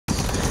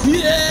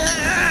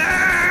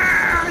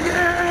Yeah!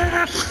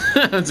 Yeah!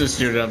 I just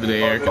shoot it up in the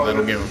air because I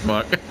don't give a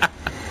fuck.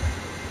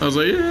 I was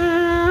like,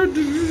 yeah!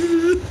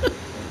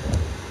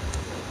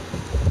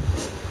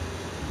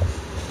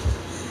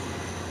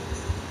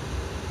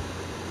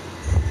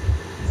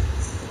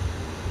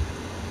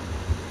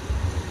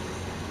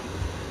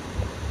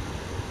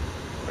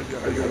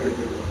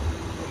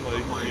 I'm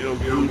like, you know,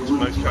 glued to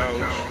my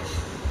couch.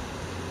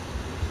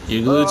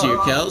 You glued to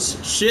your couch?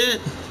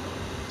 Shit!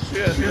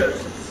 Shit.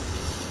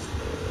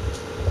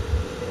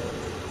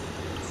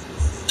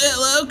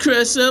 Hello,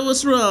 Krista,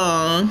 what's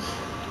wrong?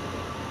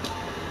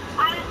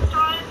 I just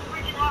started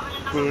freaking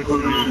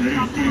having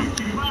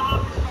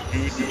another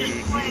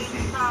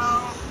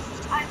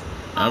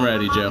I'm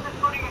ready, Joe.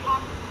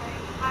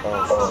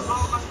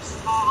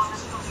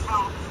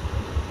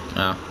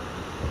 Oh.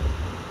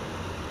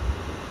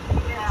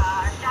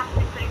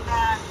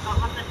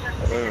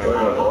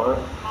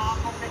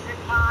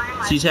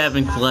 She's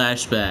having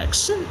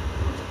flashbacks.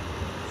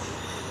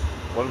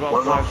 What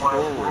about flash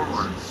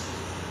forwards?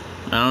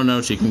 I don't know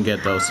if she can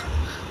get those.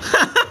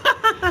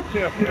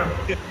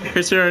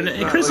 Chris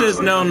is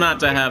known not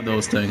to have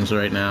those things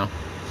right now.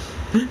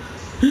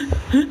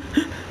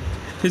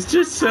 It's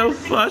just so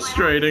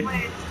frustrating.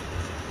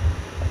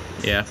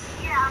 Yeah.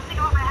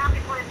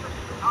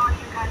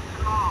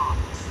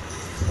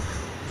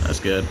 That's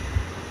good.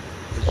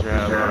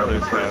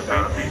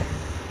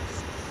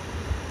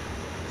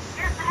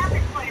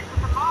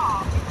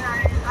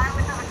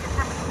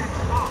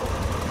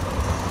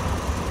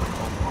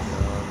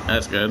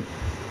 That's good.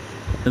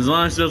 As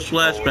long as those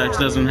flashbacks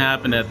doesn't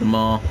happen at the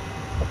mall.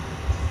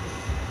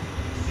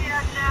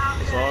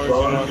 As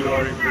long as you're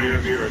not going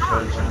for your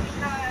attention.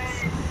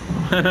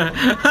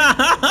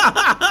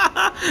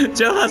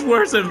 Joe, that's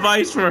worse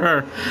advice for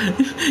her.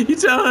 You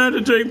tell her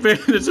to drink beer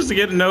just to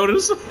get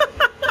noticed.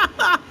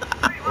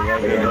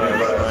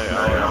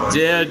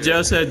 Yeah,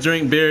 Joe said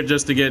drink beer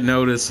just to get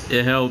noticed.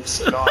 It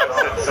helps. No,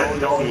 I said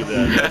don't do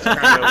that. That's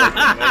kind of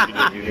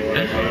like negative, you know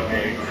what I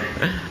mean?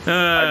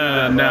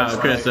 No,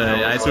 Chris,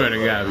 I swear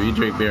to God, if you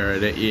drink beer,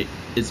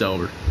 it's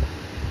over.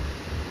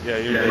 Yeah,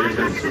 you're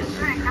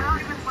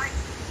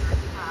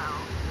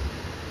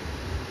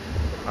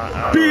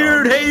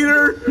Beard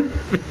hater!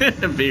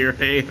 Beer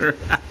hater.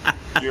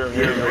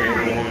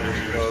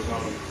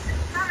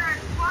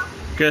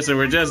 Chris,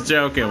 we're just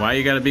joking. Why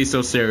you gotta be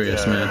so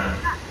serious, man?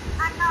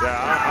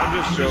 Yeah, I'm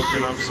just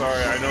joking. I'm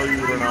sorry. I know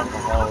you were an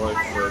alcoholic,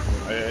 but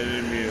I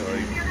didn't mean it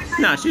like...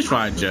 No, she's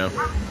fine, Joe.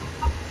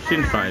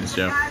 She's fine,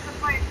 Joe.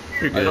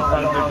 You're good.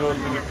 I don't have to go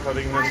through the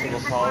cuttingness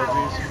of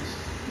apologies.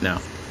 No.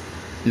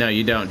 No,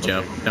 you don't,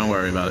 Joe. Don't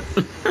worry about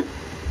it.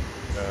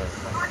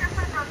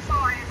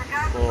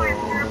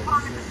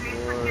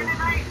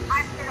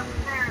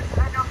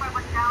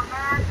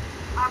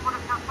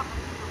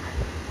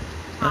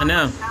 I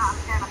know.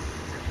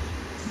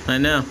 I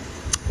know.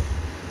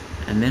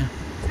 I know.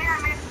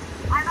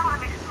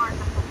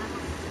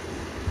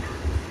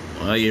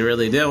 Well, you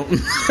really don't. What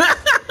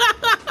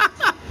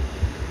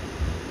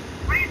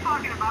are you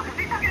talking about? Is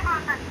he talking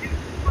about that new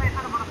place?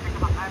 I don't want to think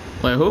about that.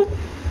 Wait, who?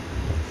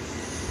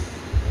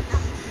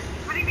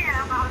 What do you mean I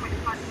don't know how to make a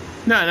question?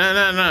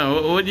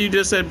 No. What you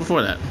just said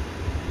before that?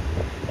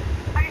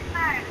 I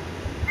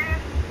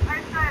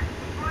said,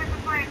 boys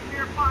are playing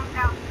beer pong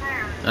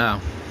downstairs. Oh.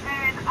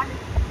 And I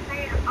just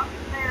stayed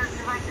upstairs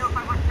because I knew if I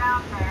went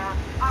down there,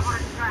 I would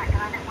have drank,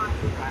 and I didn't want to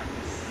do that.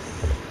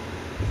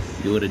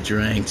 You would have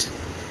drank.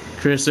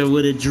 Chris, I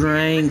would have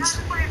drank. I was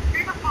playing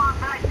beer pong,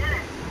 but I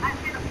didn't. I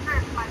stayed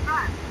upstairs with my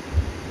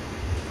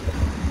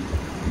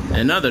friend.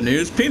 In other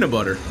news, peanut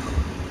butter.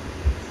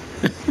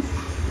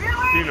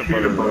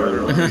 Peanut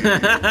butter.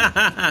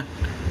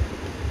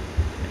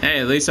 Hey,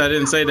 at least I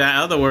didn't say that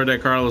other word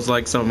that Carlos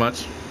liked so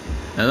much.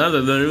 In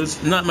other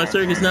news, not my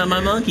circus, not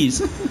my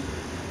monkeys.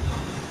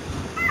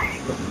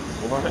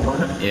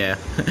 Yeah.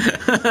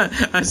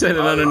 I said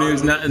in other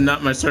news,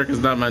 not my circus,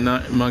 not my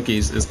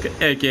monkeys. It's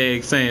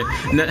AKA saying,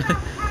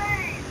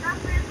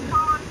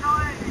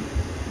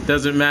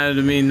 doesn't matter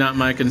to me, not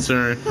my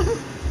concern.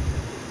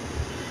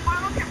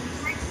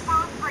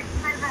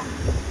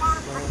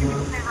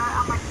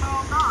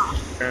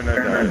 And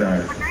I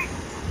died.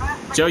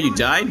 Joe, you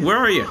died? Where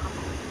are you?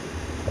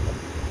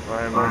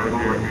 I am over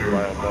here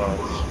by a bus.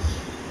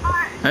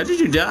 How did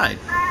you die?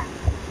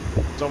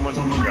 Someone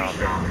shot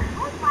me.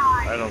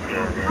 I don't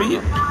care. But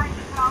you...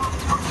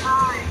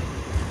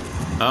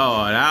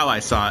 Oh, now I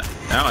saw it.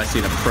 Now I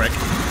see the prick.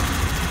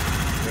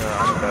 Yeah,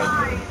 I'm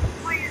bad.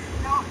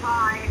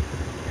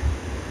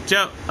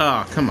 Joe,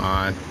 oh, come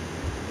on.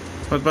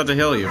 What's about to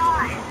heal you? I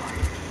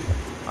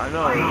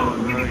know, I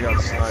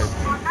got sniped.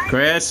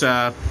 Chris,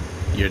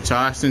 you're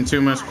tossing too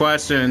much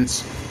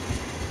questions.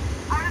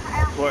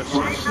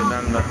 Questions, and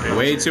not enough answers.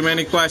 Way too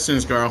many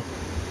questions, girl.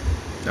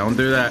 Don't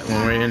do that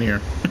when we're in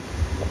here.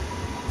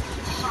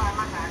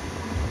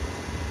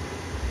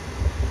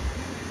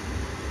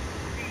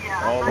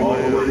 All the way.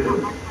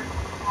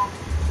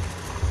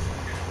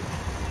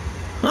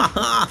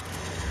 Haha.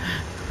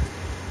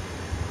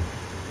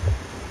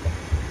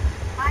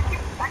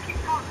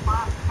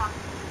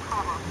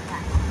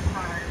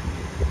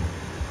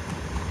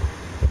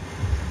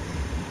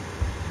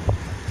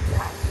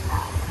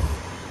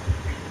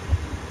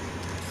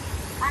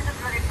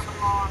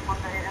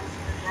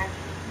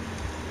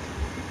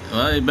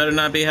 Well, you better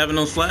not be having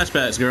those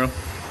flashbacks, girl.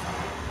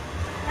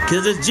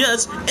 Cause it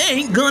just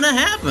ain't gonna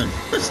happen. Boy,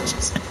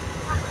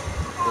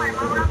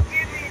 well, they'll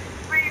give me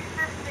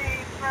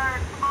 $3.50 for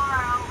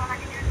tomorrow, but I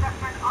can use that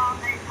for an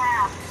all-day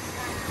pass.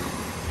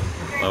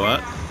 Oh,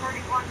 what?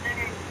 31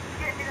 days.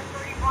 Get me the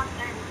 31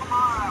 days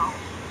tomorrow.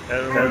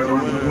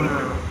 Everyone's a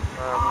winner.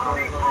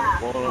 All-day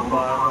pass. Wanna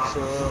buy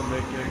some,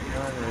 make it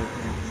kind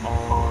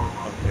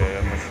of okay,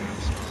 I'm not gonna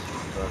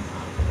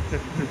Yeah,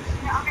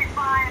 I'll be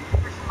fine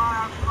for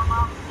tomorrow. My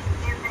mom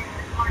gives me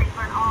money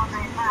for an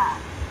all-day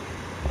pass.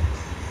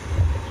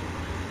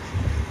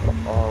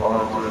 all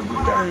I do is take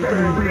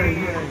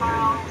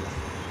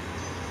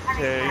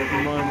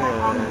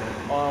money.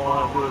 All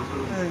I do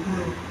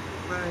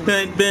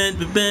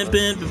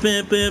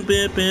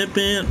is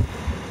Ben.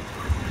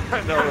 I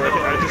know, right?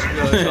 I just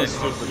realized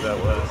how stupid that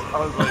was. I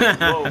was like,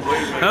 whoa, wait a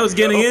minute. I was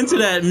getting into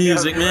that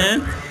music,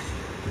 man.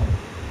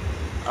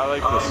 I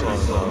like this song,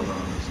 though.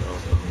 So,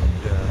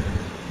 yeah.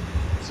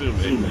 Sue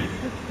me.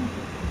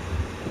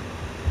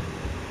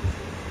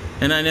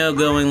 And I know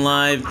going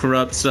live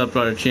corrupts up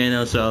our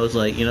channel, so I was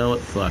like, you know what,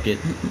 fuck it.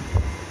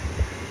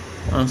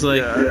 I was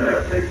like,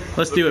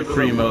 let's do it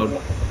free mode.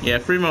 Yeah,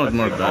 free mode's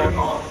more better.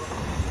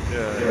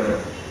 Yeah.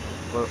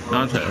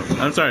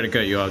 I'm sorry to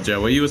cut you off, Joe.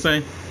 What you were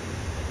saying?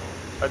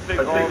 I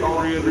think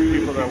all 3 of the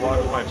people that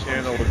watch my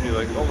channel would be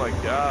like, oh my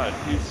god,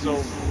 he's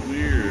so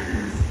weird.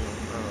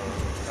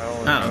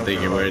 I don't think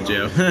you're weird,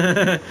 Joe.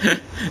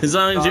 As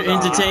long as you're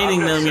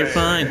entertaining them, you're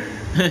fine.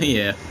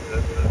 Yeah.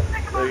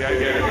 Like, I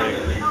get it.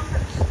 Like,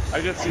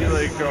 I could see,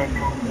 like,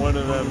 one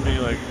of them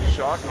being, like,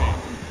 shocking,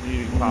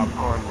 eating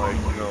popcorn, like,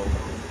 you know.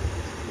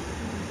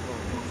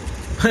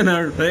 I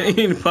know,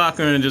 eating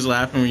popcorn and just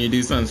laughing when you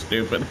do something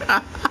stupid.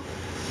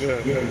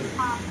 Yeah.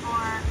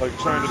 Like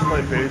trying to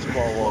play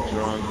baseball while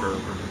drunk or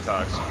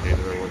intoxicated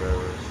or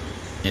whatever.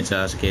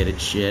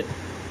 Intoxicated shit.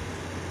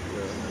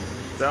 Yeah.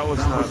 That was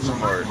not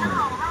smart.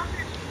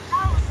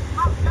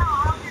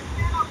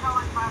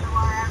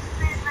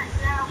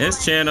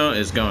 His channel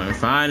is going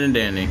fine and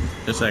dandy,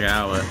 just like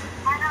our. Yeah,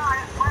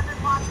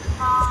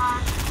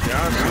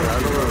 honestly, I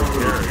don't really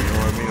care, you know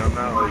what I mean? I'm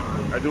not like,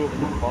 I do it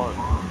for fun.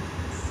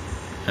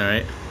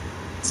 Alright.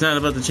 It's not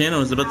about the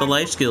channel, it's about the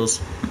life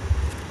skills.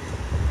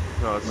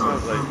 No, it's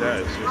not like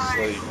that. It's just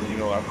like, you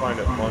know, I find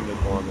it fun to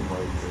go on the mic or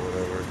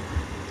whatever.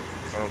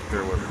 I don't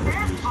care what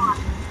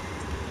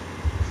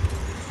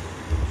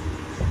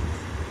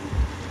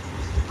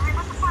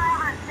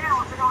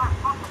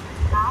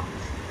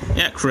the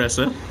Yeah,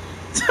 Carissa.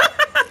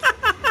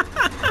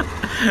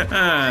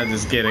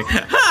 Just kidding.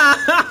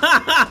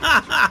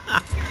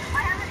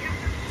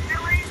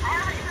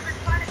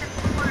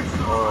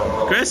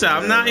 Carissa,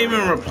 I'm not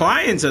even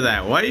replying to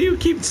that. Why do you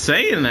keep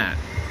saying that?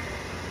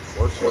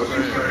 What's your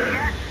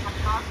name?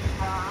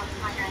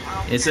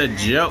 It's a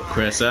joke,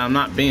 Carissa. I'm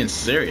not being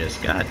serious.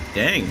 God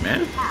dang,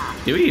 man.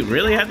 Do we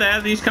really have to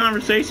have these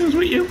conversations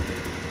with you?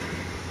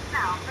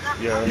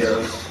 Yeah.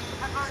 Yes.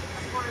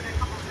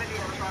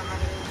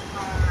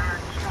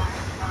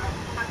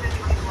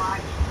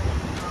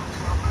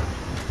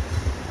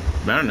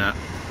 Better not.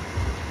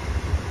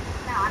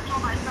 I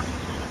told myself as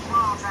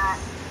well that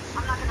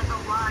I'm not going to go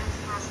live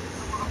for a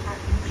little bit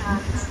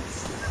because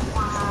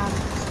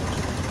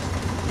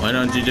Why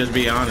don't you just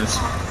be honest?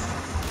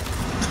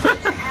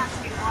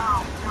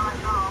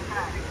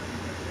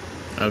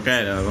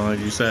 Okay, as long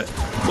as you said.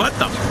 What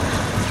the?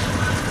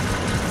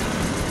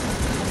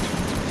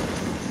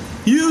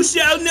 You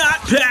shall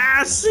not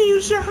pass!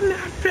 You shall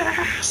not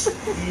pass!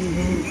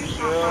 You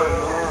shall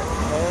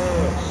not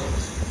pass.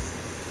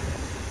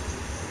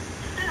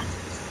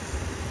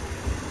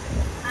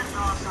 That's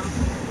awesome.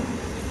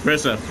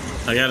 Carissa,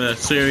 I got a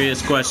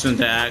serious question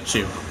to ask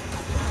you.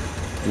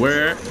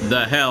 Where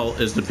the hell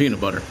is the peanut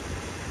butter?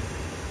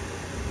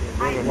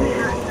 Right here,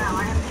 now.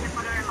 I have peanut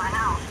butter in my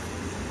house.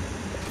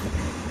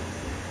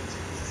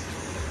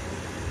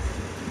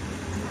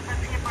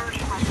 That peanut butter's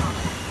for myself.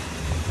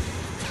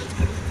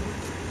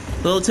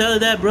 Well, tell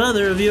that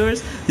brother of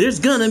yours, there's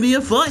gonna be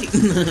a fight.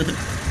 It's gonna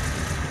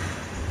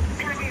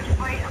be a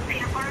fight, a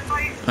peanut butter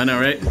fight. I know,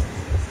 right?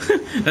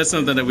 That's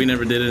something that we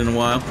never did in a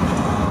while.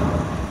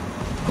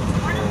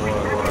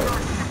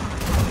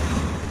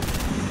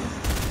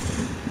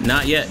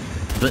 Not yet,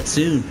 but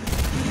soon.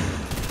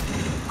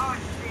 Oh,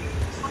 see.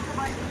 What's the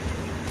bike?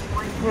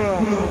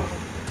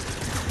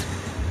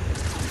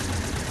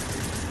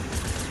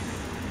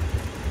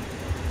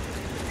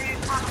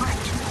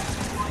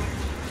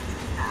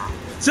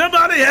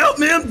 Somebody help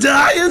me, I'm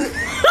dying!